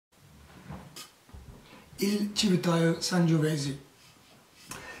Il Civettaio Sangiovese.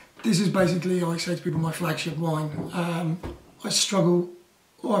 This is basically, I say to people, my flagship wine. I've struggled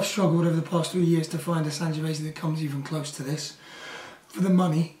over the past 3 years to find a Sangiovese that comes even close to this for the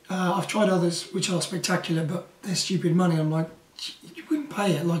money. I've tried others which are spectacular, but they're stupid money. I'm like, you wouldn't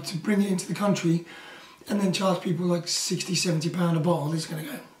pay it, like to bring it into the country and then charge people like 60, 70 pound a bottle. It's going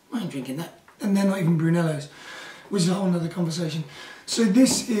to go, I ain't drinking that. And they're not even Brunellos, which is a whole other conversation. So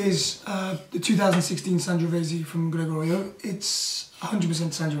this is the 2016 Sangiovese from Gregorio. It's 100%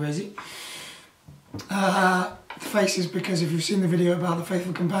 Sangiovese. The face is because if you've seen the video about the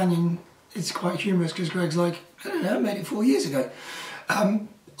Faithful Companion, it's quite humorous because Greg's like, I don't know, I made it 4 years ago.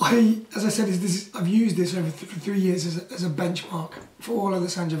 As I said, I've used this over for 3 years as a benchmark for all of the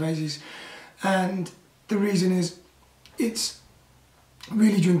Sangioveses, and the reason is it's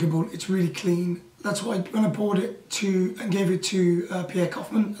really drinkable, it's really clean. That's why when I poured it to and gave it to Pierre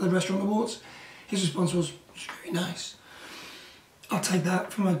Kaufman at the Restaurant Awards, his response was, it's very nice. I'll take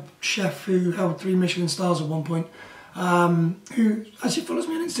that from a chef who held 3 Michelin stars at one point, who actually follows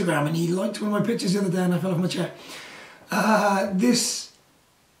me on Instagram, and he liked one of my pictures the other day and I fell off my chair.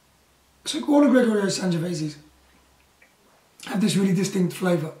 So all of Gregorio's Sangioveses have this really distinct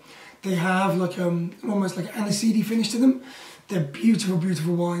flavour. They have like almost like an aniseedy finish to them. They're beautiful,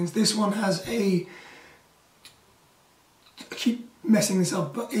 beautiful wines. This one has I keep messing this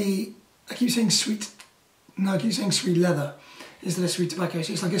up, but I keep saying sweet leather instead of sweet tobacco.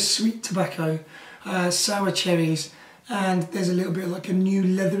 So it's like a sweet tobacco, sour cherries, and there's a little bit of like a new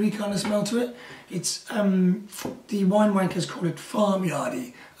leathery kind of smell to it. It's, the wine wankers call it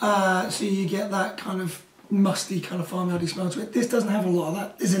farmyardy. So you get that kind of musty kind of farmyardy smell to it. This doesn't have a lot of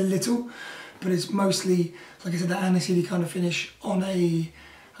that. There's a little, but it's mostly, like I said, that aniseedy kind of finish on a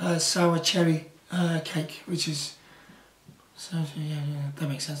sour cherry cake, which is, so yeah, that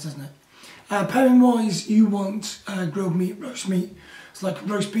makes sense, doesn't it? Pairing wise, you want grilled meat, roast meat. It's like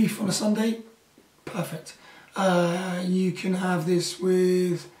roast beef on a Sunday, perfect. You can have this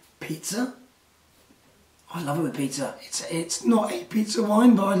with pizza. I love it with pizza. It's not a pizza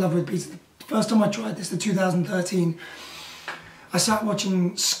wine, but I love it with pizza. The first time I tried this, the 2013, I sat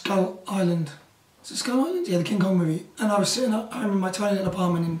watching Skull Island. Is it Skull Island? Yeah, the King Kong movie. And I was sitting at home in my tiny little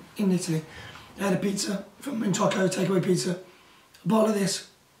apartment in Italy. I had a pizza from Intocco, takeaway pizza, a bottle of this,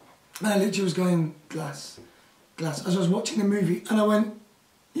 and I literally was going, glass, as I was watching the movie, and I went,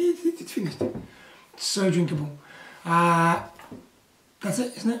 it's finished. It's so drinkable. That's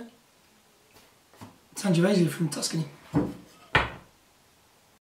it, isn't it? Sangiovese from Tuscany.